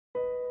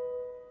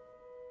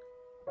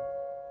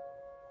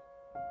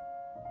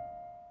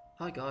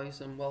Hi guys,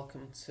 and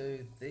welcome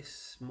to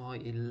this, my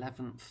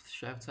 11th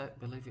shout out,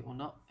 believe it or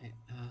not. It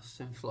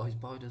soon flies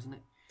by, doesn't it?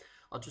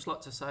 I'd just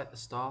like to say at the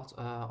start,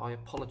 I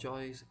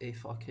apologise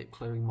if I keep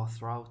clearing my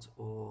throat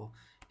or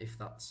if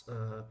that's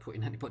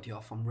putting anybody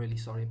off. I'm really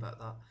sorry about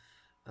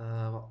that.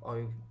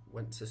 I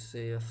went to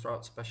see a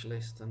throat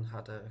specialist and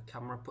had a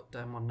camera put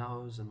down my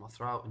nose and my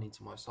throat and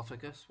into my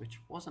esophagus, which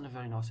wasn't a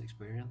very nice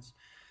experience.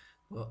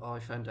 But I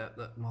found out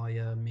that my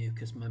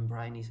mucous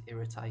membrane is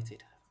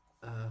irritated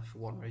for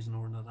one reason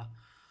or another.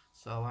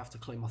 So I have to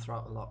clean my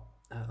throat a lot.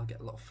 I get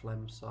a lot of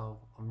phlegm, so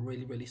I'm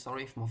really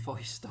sorry if my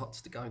voice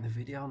starts to go in the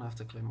video and I have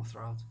to clean my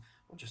throat.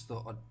 I just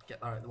thought I'd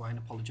get that out of the way and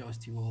apologise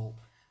to you all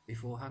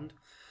beforehand.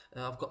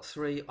 I've got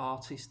three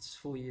artists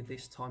for you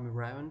this time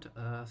around.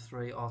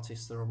 Three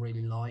artists that I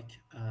really like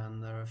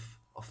and that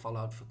I've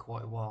followed for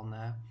quite a while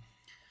now.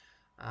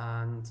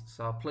 And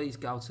so please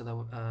go to the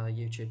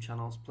YouTube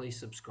channels, please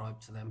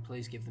subscribe to them,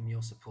 please give them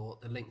your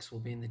support. The links will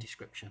be in the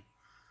description.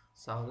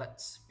 So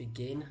let's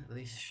begin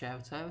this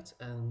shout out,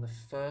 and the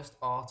first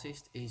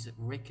artist is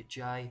Rick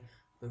J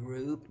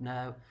Berube.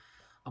 Now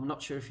I'm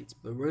not sure if it's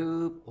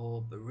Berube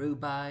or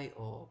Berube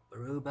or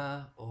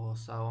Berube, or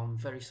so I'm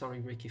very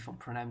sorry Rick if I'm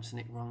pronouncing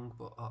it wrong,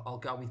 but I'll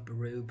go with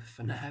Berube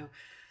for now.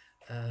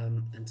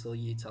 Until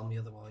you tell me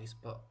otherwise,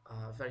 but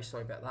very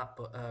sorry about that.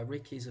 But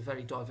Rick is a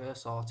very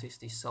diverse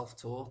artist. He's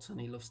self-taught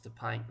and he loves to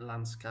paint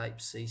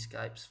landscapes,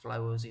 seascapes,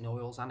 flowers in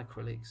oils and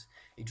acrylics.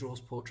 He draws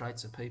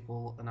portraits of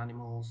people and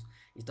animals.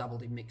 He's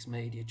dabbled in mixed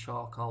media,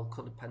 charcoal,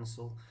 coloured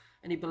pencil,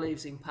 and he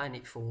believes in paying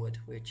it forward,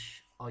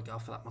 which I go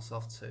for that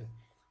myself too.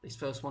 This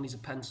first one is a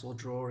pencil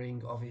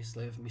drawing,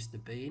 obviously, of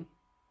Mr. Bean.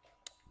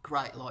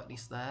 Great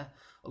likeness there.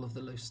 I love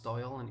the loose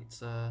style, and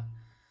it's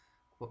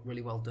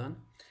really well done.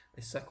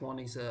 The second one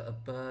is a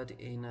bird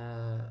in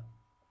a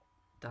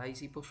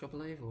daisy bush, I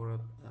believe, or a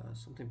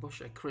something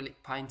bush, acrylic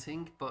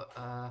painting. But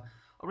I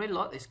really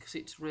like this because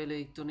it's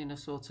really done in a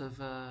sort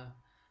of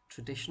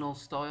traditional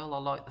style. I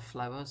like the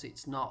flowers.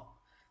 It's not,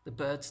 the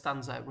bird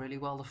stands out really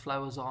well. The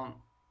flowers aren't,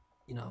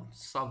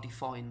 so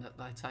defined that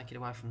they take it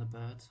away from the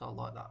bird. So I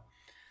like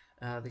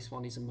that. This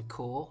one is a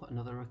macaw,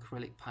 another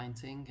acrylic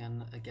painting,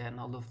 and again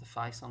I love the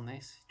face on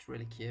this. It's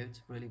really cute,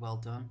 really well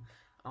done.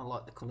 I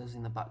like the colours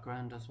in the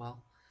background as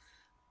well.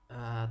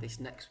 This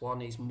next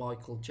one is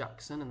Michael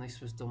Jackson, and this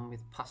was done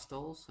with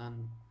pastels,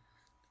 and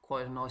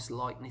quite a nice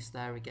likeness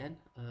there again.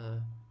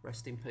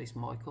 Rest in peace,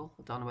 Michael.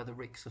 I don't know whether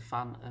Rick's a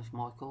fan of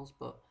Michael's,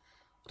 but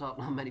I don't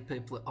know many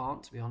people that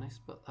aren't, to be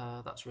honest, but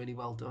that's really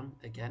well done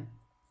again.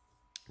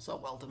 So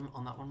well done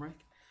on that one,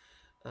 Rick.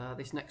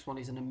 This next one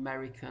is an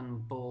American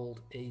bald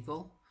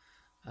eagle.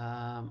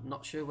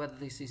 Not sure whether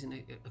this is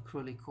an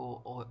acrylic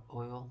or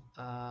oil.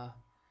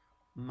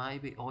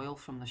 Maybe oil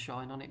from the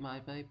shine on it,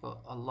 maybe, but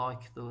I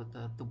like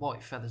the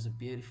white feathers are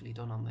beautifully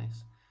done on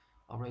this.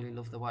 I really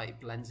love the way it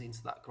blends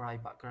into that grey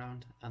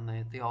background, and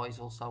the eyes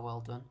also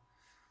well done.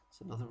 It's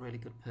another really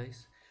good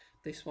piece.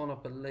 This one I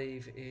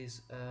believe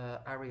is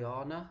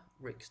Ariana,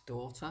 Rick's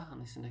daughter,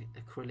 and it's an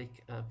acrylic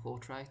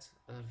portrait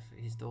of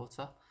his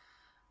daughter,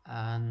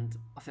 and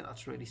I think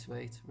that's really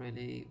sweet,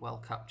 really well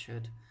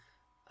captured,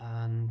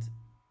 and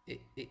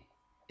it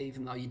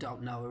even though you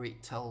don't know her,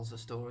 it tells a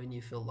story and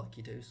you feel like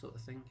you do, sort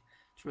of thing.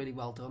 It's really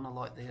well done. I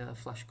like the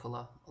flesh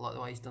colour. I like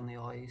the way he's done the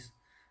eyes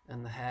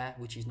and the hair,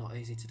 which is not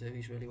easy to do.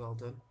 He's really well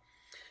done.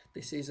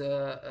 This is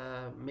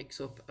a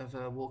mix-up of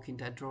Walking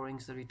Dead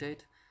drawings that he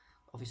did.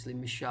 Obviously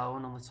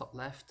Michonne on the top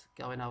left.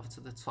 Going over to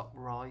the top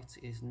right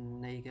is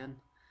Negan,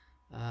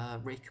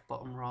 Rick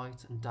bottom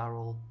right, and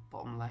Daryl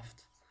bottom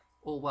left.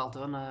 All well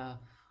done.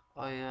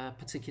 I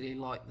particularly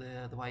like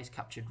the way he's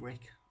captured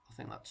Rick. I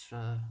think that's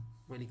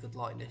really good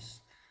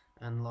likeness.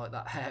 And like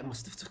that hair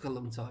must have took a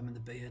long time in the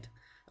beard,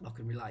 and I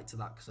can relate to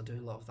that because I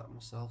do a lot of that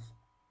myself.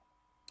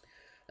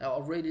 Now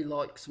I really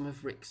like some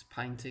of Rick's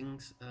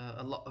paintings.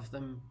 A lot of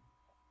them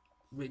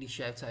really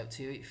shout out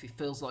to you if it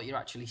feels like you're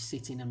actually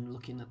sitting and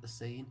looking at the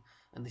scene,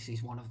 and this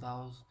is one of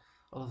those.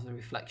 I love the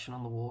reflection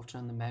on the water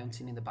and the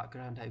mountain in the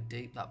background, how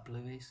deep that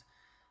blue is,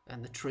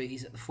 and the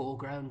trees at the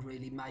foreground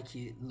really make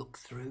you look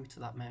through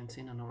to that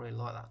mountain, and I really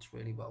like that. It's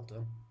really well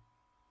done.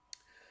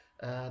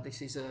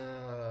 This is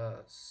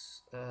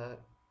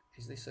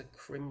this a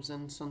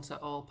Crimson Sunset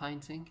Oil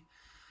painting?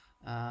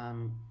 I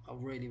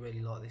really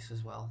like this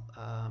as well.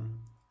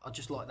 I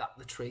just like that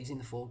the trees in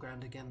the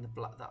foreground again, the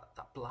black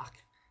that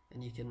black,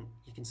 and you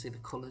can see the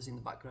colours in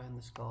the background,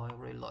 the sky. I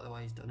really like the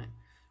way he's done it.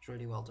 It's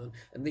really well done.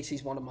 And this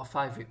is one of my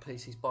favourite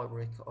pieces by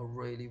Rick. I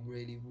really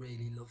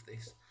love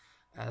this.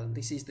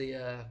 This is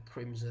the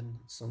Crimson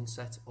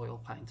Sunset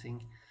Oil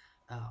painting.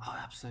 I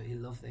absolutely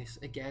love this.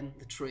 Again,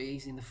 the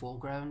trees in the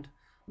foreground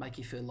make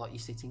you feel like you're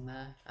sitting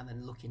there and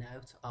then looking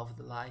out over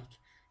the lake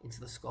into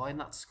the sky, and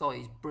that sky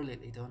is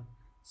brilliantly done.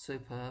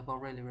 Superb. I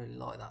really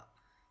like that.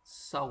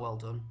 So well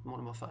done. One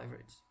of my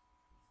favourites.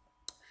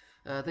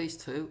 These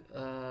two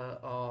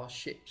are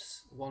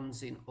ships.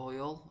 One's in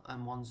oil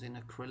and one's in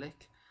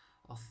acrylic.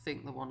 I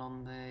think the one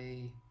on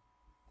the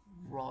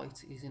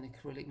right is in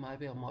acrylic,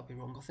 maybe. I might be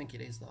wrong. I think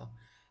it is though.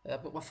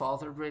 But my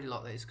father really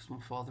liked these because my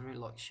father really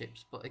likes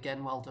ships. But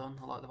again, well done.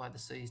 I like the way the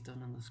sea's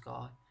done and the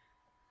sky.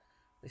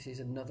 This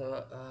is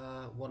another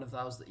one of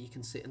those that you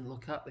can sit and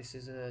look at. This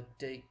is a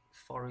deep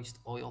forest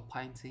oil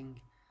painting,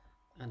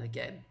 and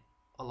again,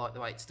 I like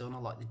the way it's done. I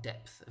like the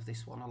depth of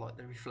this one. I like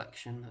the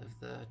reflection of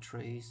the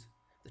trees,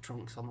 the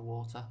trunks on the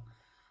water,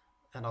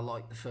 and I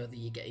like the further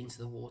you get into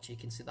the water, you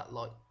can see that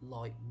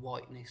light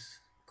whiteness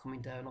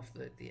coming down off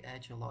the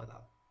edge. I like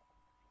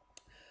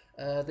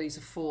that. These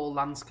are 4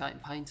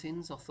 landscape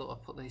paintings. I thought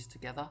I'd put these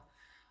together.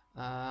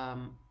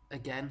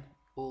 Again,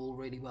 all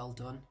really well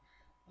done.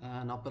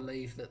 And I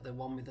believe that the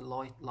one with the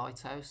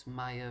lighthouse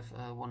may have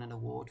won an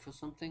award for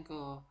something,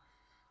 or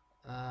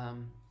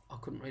I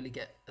couldn't really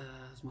get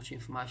as much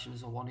information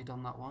as I wanted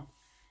on that one.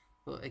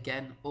 But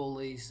again, all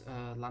these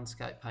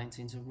landscape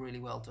paintings are really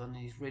well done.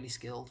 He's really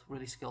skilled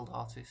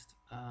artist.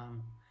 I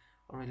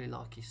really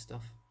like his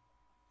stuff.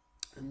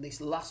 And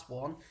this last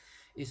one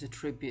is a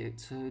tribute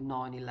to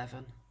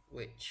 9/11,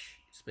 which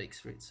speaks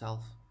for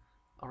itself.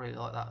 I really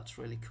like that. It's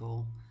really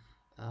cool.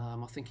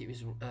 I think it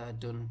was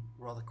done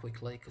rather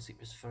quickly because it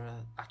was for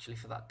actually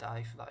for that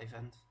day, for that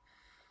event,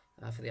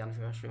 for the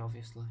anniversary,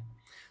 obviously.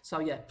 So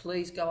yeah,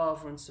 please go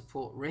over and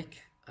support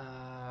Rick.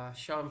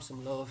 Show him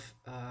some love.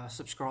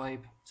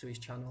 Subscribe to his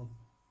channel.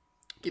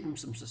 Give him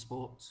some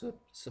support.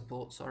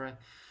 Sorry.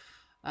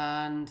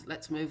 And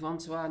let's move on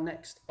to our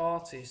next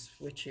artist,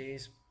 which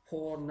is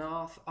Pawan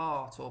Nath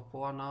Art, or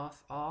Pawan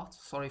Nath Art.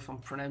 Sorry if I'm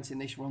pronouncing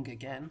this wrong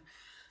again.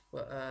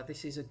 But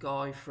this is a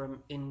guy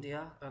from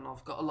India, and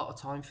I've got a lot of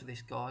time for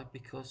this guy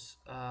because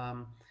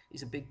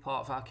he's a big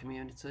part of our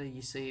community.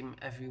 You see him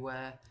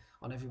everywhere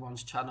on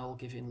everyone's channel,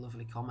 giving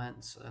lovely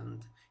comments,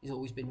 and he's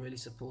always been really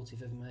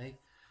supportive of me.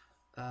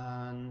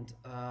 And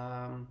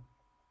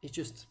he's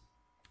just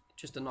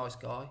a nice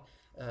guy.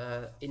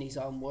 In his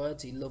own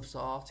words, he loves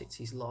art, it's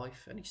his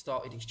life, and he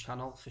started his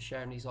channel for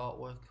sharing his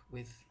artwork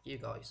with you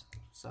guys.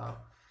 So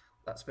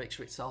that speaks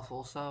for itself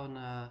also,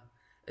 and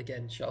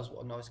again, shows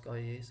what a nice guy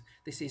he is.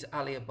 This is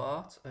Alia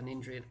Bhatt, an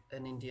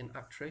Indian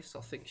actress.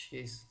 I think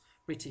she's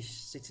British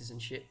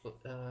citizenship, but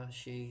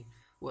she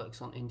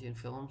works on Indian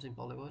films in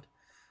Bollywood.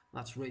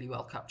 That's really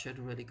well captured,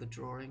 a really good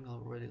drawing. I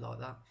really like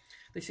that.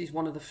 This is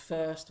one of the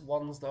first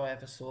ones that I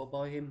ever saw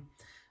by him.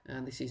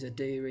 And this is a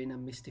deer in a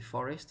misty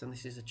forest, and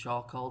this is a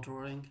charcoal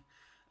drawing.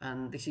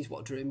 And this is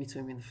what drew me to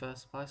him in the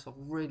first place. I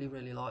really,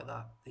 really like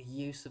that. The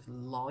use of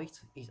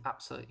light is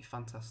absolutely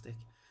fantastic.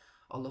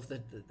 I love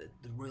the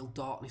real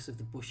darkness of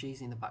the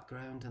bushes in the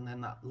background, and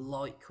then that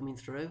light coming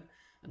through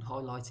and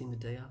highlighting the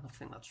deer. I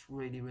think that's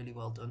really, really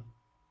well done.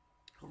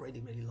 I really,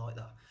 really like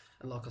that.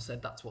 And like I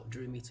said, that's what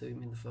drew me to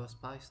him in the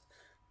first place.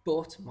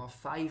 But my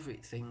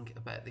favourite thing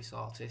about this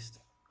artist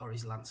are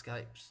his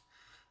landscapes.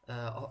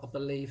 I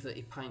believe that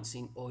he paints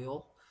in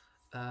oil,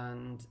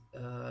 and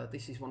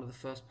this is one of the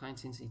first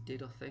paintings he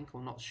did, I think.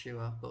 I'm not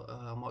sure, but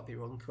I might be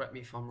wrong. Correct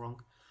me if I'm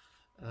wrong.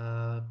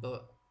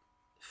 But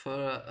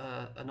for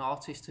an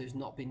artist who's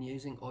not been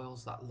using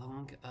oils that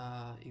long,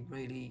 he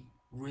really,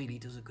 really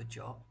does a good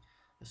job.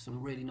 There's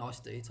some really nice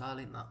detail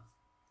in that.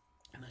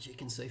 And as you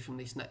can see from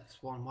this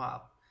next one,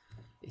 wow.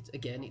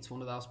 It's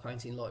one of those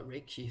painting like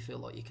Rick. You feel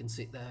like you can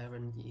sit there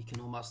and you can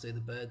almost hear the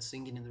birds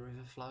singing in the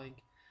river flowing.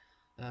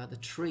 The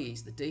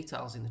trees, the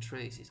details in the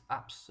trees is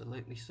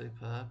absolutely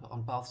superb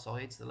on both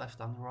sides, the left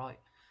and the right.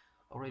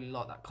 I really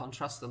like that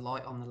contrast, the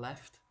light on the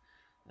left.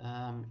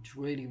 It's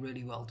really,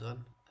 really well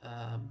done.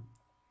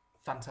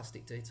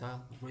 Fantastic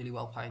detail, really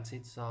well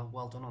painted, so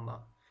well done on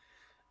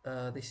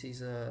that. This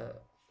is a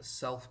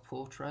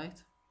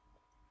self-portrait.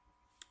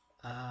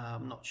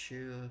 I'm not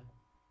sure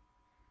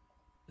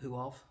who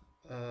of.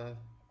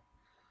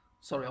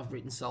 Sorry, I've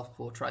written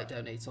self-portrait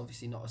down here. It's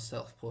obviously not a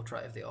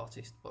self-portrait of the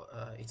artist, but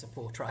it's a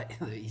portrait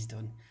that he's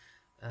done.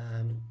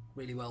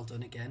 Really well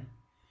done again.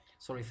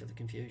 Sorry for the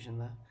confusion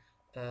there.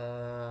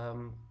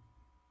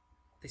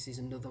 This is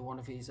another one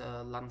of his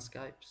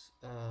landscapes,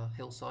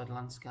 hillside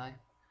landscape.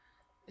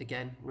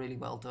 Again, really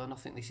well done. I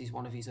think this is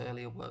one of his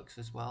earlier works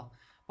as well.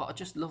 But I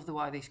just love the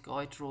way this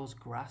guy draws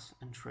grass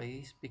and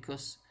trees,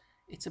 because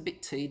it's a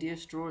bit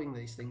tedious drawing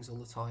these things all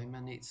the time,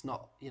 and it's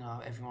not,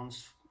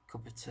 everyone's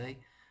cup of tea.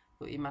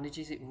 But he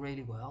manages it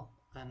really well,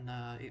 and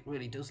it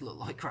really does look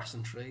like grass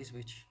and trees,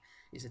 which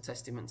is a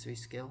testament to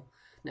his skill.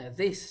 Now,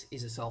 this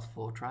is a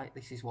self-portrait.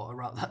 This is what I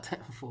wrote that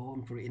down for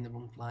and put it in the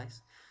wrong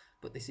place.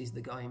 But this is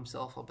the guy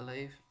himself, I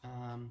believe.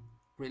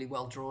 Really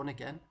well drawn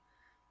again.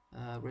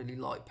 Really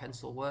light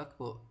pencil work,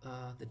 but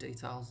the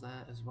details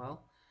there as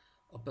well.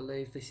 I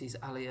believe this is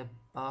Alia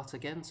Bhatt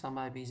again, so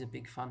maybe he's a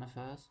big fan of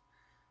hers.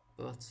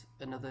 But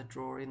another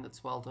drawing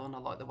that's well done. I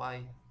like the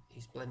way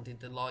he's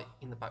blended the light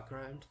in the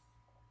background.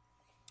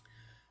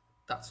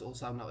 That's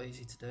also not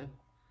easy to do.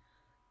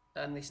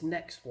 And this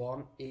next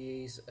one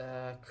is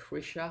a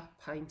Krisha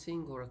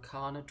painting or a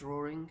Kana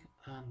drawing,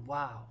 and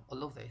wow, I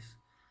love this.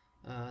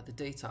 The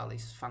detail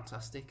is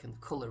fantastic and the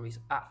colour is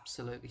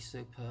absolutely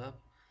superb.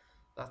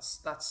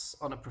 That's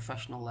on a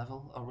professional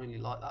level. I really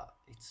like that.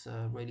 It's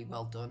really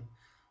well done.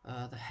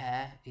 The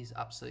hair is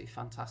absolutely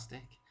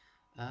fantastic,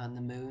 and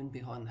the moon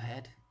behind the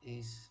head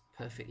is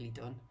perfectly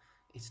done.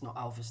 it's not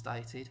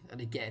overstated,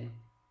 and again,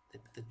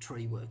 the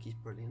tree work is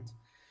brilliant.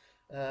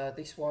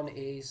 This one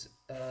is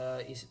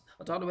I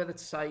don't know whether to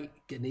say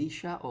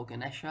Ganesha or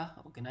Ganesha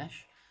or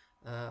Ganesh.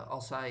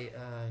 I'll say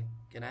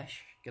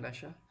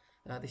Ganesha.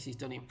 This is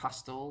done in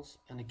pastels,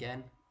 and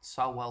again,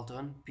 so well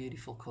done,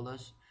 beautiful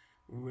colours,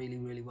 really,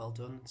 really well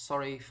done.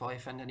 Sorry if I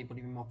offend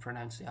anybody with my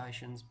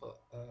pronunciations, but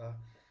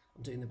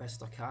I'm doing the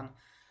best I can.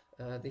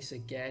 This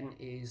again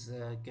is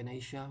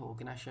Ganesha or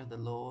Ganesha, the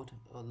Lord,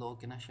 or Lord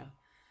Ganesha.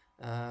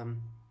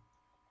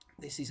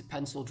 This is a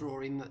pencil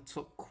drawing that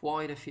took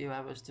quite a few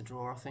hours to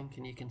draw, I think,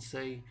 and you can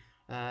see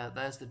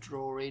there's the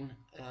drawing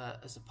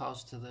as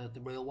opposed to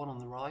the real one on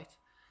the right,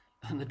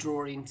 and the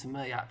drawing to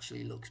me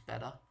actually looks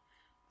better.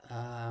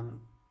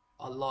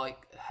 I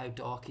like how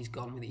dark he's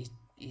gone with it.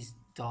 His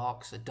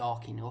darks are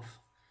dark enough,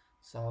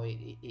 so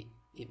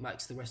it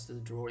makes the rest of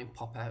the drawing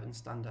pop out and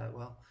stand out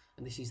well.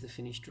 And this is the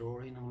finished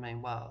drawing. I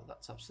mean, wow,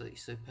 that's absolutely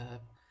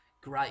superb.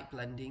 Great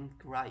blending,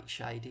 great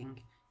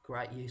shading,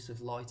 great use of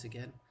light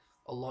again.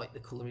 I like the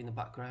colour in the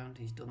background,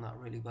 he's done that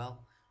really well,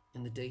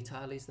 and the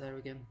detail is there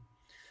again.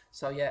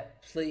 So yeah,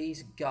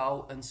 please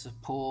go and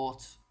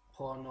support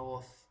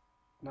Pawan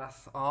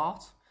Nath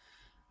Art,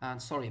 and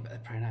sorry about the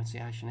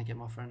pronunciation again,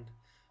 my friend,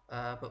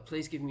 but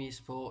please give me your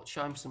support,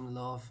 show him some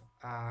love,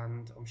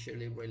 and I'm sure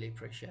he'll really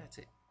appreciate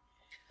it.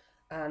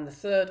 And the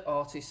third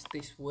artist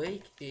this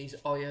week is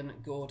Iron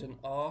Gordon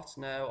Art.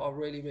 Now, I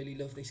really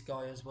love this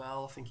guy as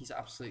well. I think he's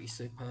absolutely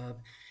superb.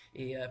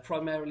 He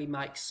primarily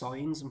makes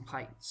signs and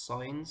paints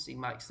signs. He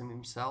makes them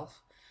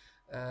himself.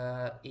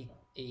 In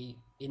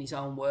his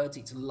own words,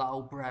 it's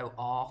lowbrow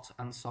art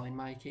and sign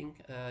making.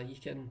 You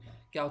can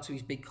go to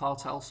his big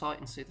cartel site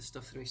and see the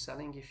stuff that he's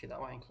selling if you're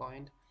that way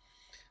inclined.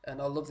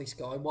 And I love this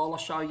guy. While I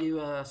show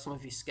you some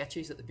of his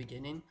sketches at the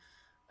beginning,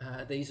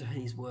 these are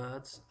his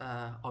words.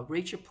 I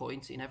reach a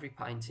point in every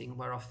painting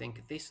where I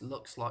think this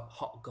looks like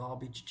hot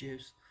garbage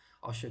juice.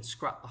 I should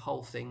scrap the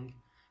whole thing.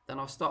 Then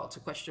I start to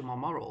question my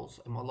morals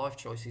and my life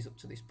choices up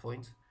to this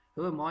point.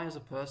 Who am I as a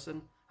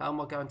person? How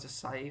am I going to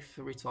save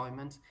for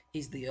retirement?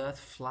 Is the earth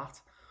flat?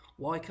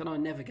 Why can I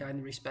never gain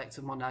the respect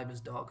of my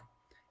neighbour's dog?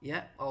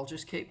 Yeah, I'll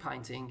just keep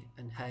painting,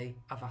 and hey,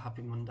 have a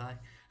happy Monday.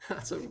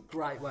 That's a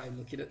great way of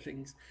looking at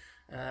things.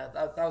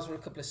 Those were a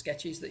couple of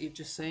sketches that you've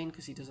just seen,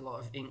 because he does a lot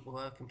of ink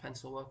work and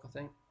pencil work, I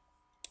think.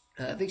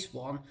 This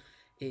one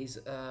is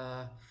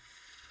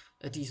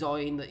a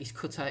design that he's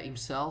cut out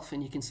himself,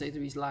 and you can see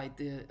that he's laid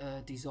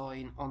the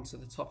design onto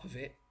the top of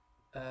it.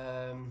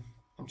 I'm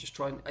just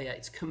trying, yeah,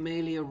 it's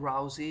Camellia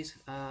Roses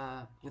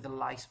with a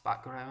lace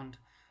background.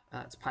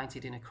 It's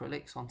painted in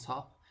acrylics on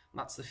top, and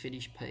that's the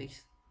finished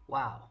piece.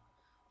 Wow,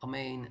 I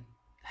mean,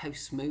 how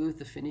smooth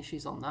the finish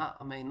is on that.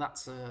 I mean,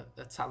 that's a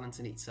talent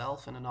in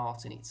itself and an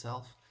art in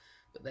itself.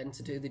 But then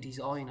to do the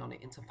design on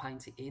it and to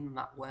paint it in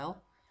that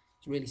well,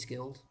 it's really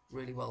skilled,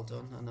 really well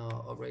done, and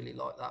I really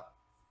like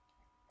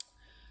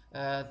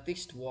that.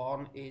 This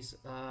one is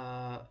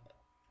a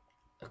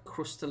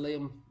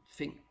Crustalium,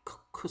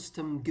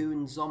 custom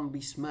goon zombie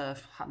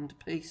smurf hand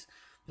piece,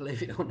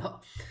 believe it or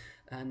not.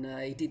 And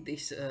he did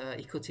this,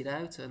 he cut it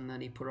out, and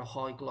then he put a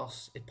high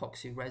gloss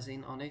epoxy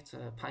resin on it,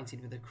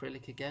 painted with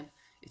acrylic again.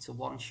 It's a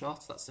one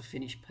shot, that's the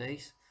finished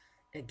piece.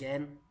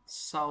 Again,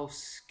 so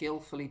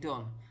skillfully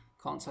done.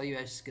 Can't tell you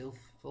how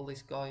skillful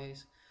this guy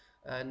is.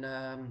 And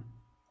I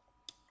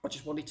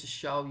just wanted to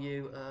show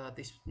you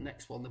this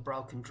next one, the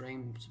Broken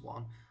Dreams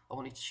one. I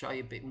wanted to show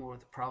you a bit more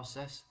of the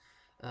process,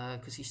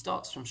 because he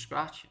starts from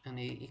scratch, and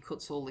he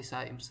cuts all this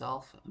out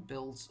himself and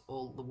builds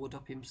all the wood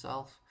up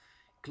himself,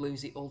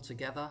 glues it all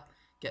together,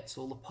 gets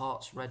all the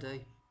parts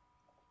ready,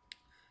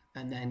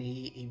 and then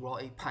he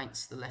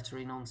paints the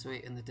lettering onto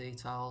it and the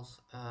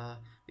details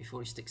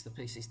before he sticks the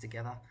pieces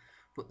together.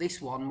 But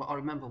this one, I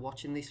remember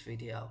watching this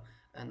video,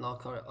 and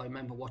like I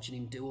remember watching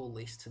him do all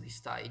this to this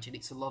stage, and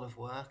it's a lot of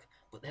work.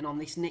 But then on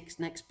this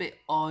next bit,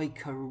 I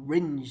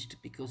cringed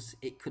because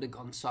it could have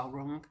gone so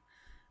wrong,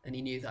 and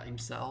he knew that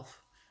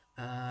himself.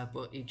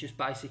 But he just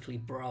basically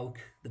broke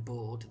the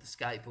board, the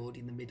skateboard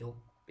in the middle,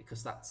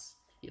 because that's,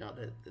 you know,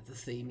 the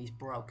theme is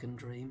broken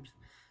dreams.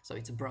 So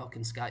it's a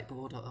broken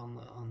skateboard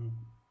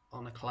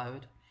on a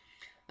cloud.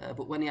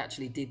 But when he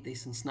actually did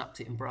this and snapped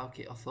it and broke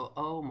it, I thought,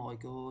 oh my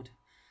god.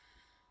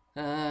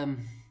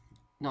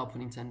 No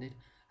pun intended.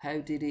 How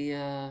did he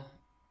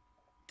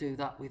do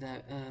that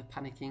without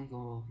panicking,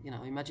 or, you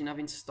know, imagine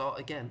having to start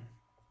again?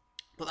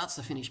 But that's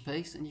the finished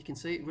piece, and you can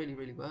see it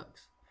really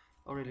works.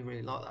 I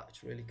really like that.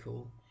 It's really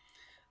cool.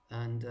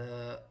 And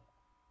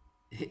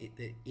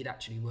it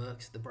actually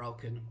works, the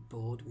broken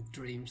board with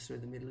dreams through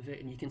the middle of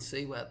it, and you can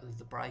see where there's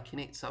the break in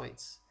it, so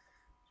it's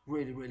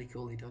really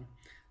coolly done.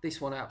 This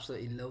one I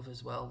absolutely love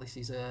as well. This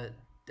is the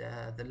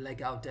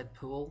Lego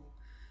Deadpool,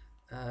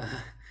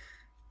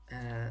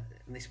 and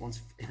this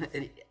one's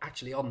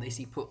actually on this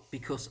he put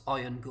because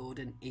Iron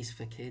Gordon is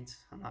for kids,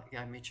 and that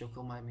gave me a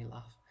chuckle, made me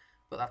laugh.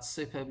 But that's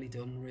superbly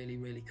done,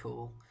 really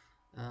cool.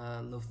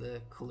 Love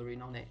the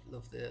colouring on it,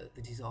 love the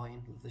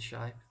design, love the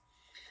shape.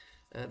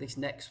 This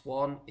next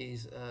one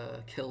is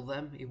Kill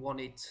Them. He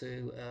wanted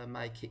to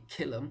make it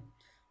Kill 'Em,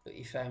 but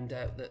he found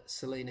out that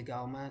Selena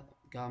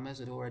Gomez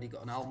had already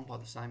got an album by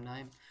the same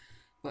name.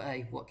 But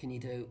hey, what can you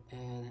do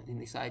in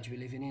this age we're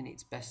living in?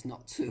 It's best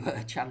not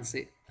to chance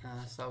it.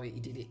 So he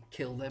did it,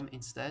 kill them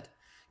instead.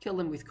 Kill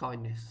them with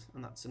kindness,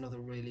 and that's another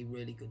really,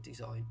 really good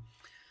design.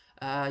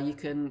 You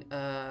can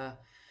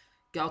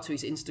go to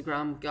his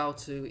Instagram, go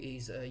to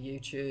his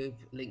YouTube,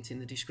 linked in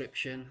the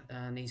description,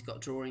 and he's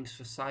got drawings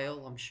for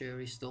sale. I'm sure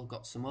he's still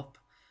got some up.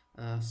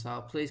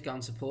 So please go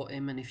and support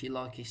him, and if you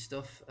like his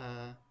stuff,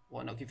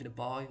 why not give it a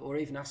buy, or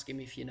even ask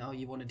him if you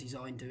want a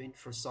design doing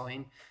for a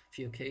sign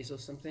for your keys or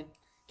something.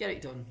 Get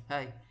it done.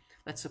 Hey,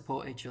 let's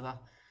support each other.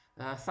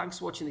 Thanks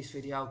for watching this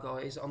video,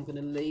 guys. I'm going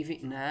to leave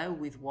it now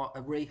with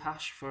a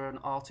rehash for an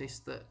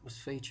artist that was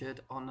featured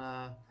on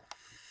a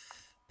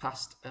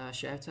past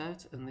shout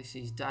out, and this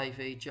is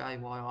Davy J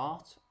Y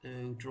Art,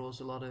 who draws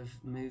a lot of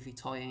movie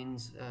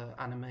tie-ins,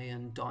 anime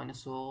and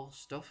dinosaur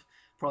stuff,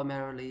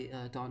 primarily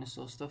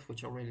dinosaur stuff,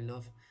 which I really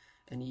love,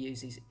 and he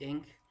uses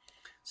ink.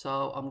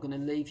 So I'm going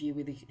to leave you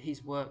with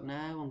his work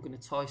now. I'm going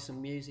to tie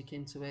some music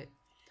into it,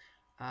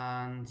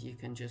 and you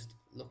can just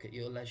look at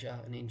your leisure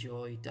and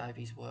enjoy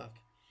Davy's work.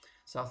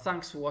 So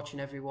thanks for watching,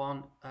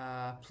 everyone.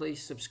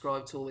 Please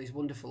subscribe to all these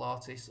wonderful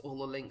artists. All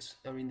the links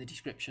are in the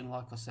description,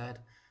 like I said,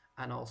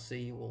 and I'll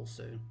see you all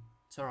soon.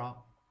 Ta-ra.